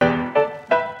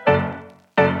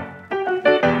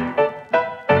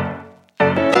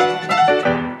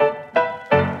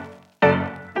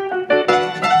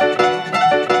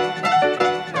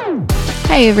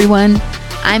everyone.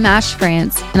 I'm Ash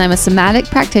France, and I'm a somatic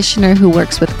practitioner who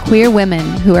works with queer women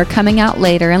who are coming out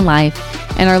later in life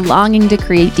and are longing to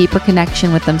create deeper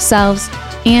connection with themselves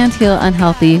and heal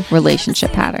unhealthy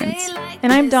relationship patterns.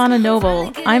 And I'm Donna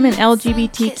Noble. I'm an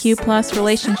LGBTQ plus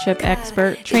relationship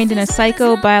expert trained in a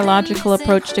psychobiological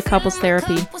approach to couples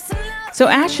therapy. So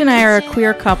Ash and I are a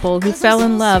queer couple who fell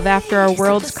in love after our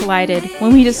worlds collided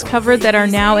when we discovered that our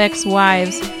now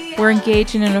ex-wives were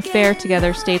engaged in an affair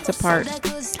together states apart.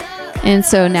 And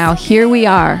so now here we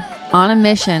are on a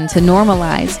mission to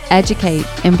normalize, educate,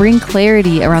 and bring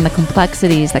clarity around the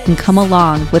complexities that can come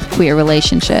along with queer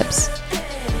relationships.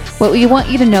 What we want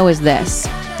you to know is this: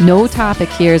 no topic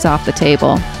here is off the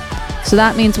table. So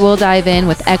that means we'll dive in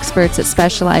with experts that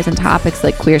specialize in topics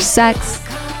like queer sex,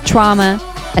 trauma,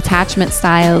 attachment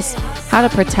styles, how to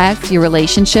protect your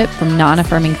relationship from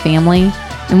non-affirming family,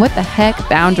 and what the heck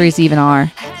boundaries even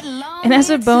are. And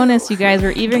as a bonus, you guys, we're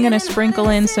even going to sprinkle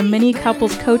in some mini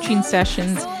couples coaching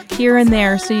sessions here and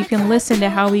there so you can listen to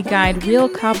how we guide real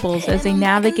couples as they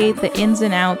navigate the ins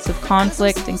and outs of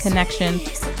conflict and connection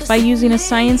by using a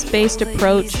science-based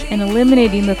approach and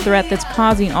eliminating the threat that's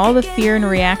causing all the fear and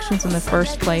reactions in the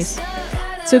first place.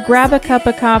 So grab a cup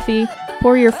of coffee,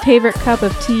 pour your favorite cup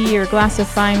of tea or glass of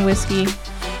fine whiskey,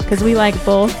 because we like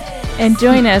both, and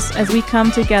join us as we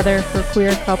come together for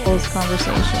Queer Couples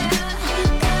Conversations.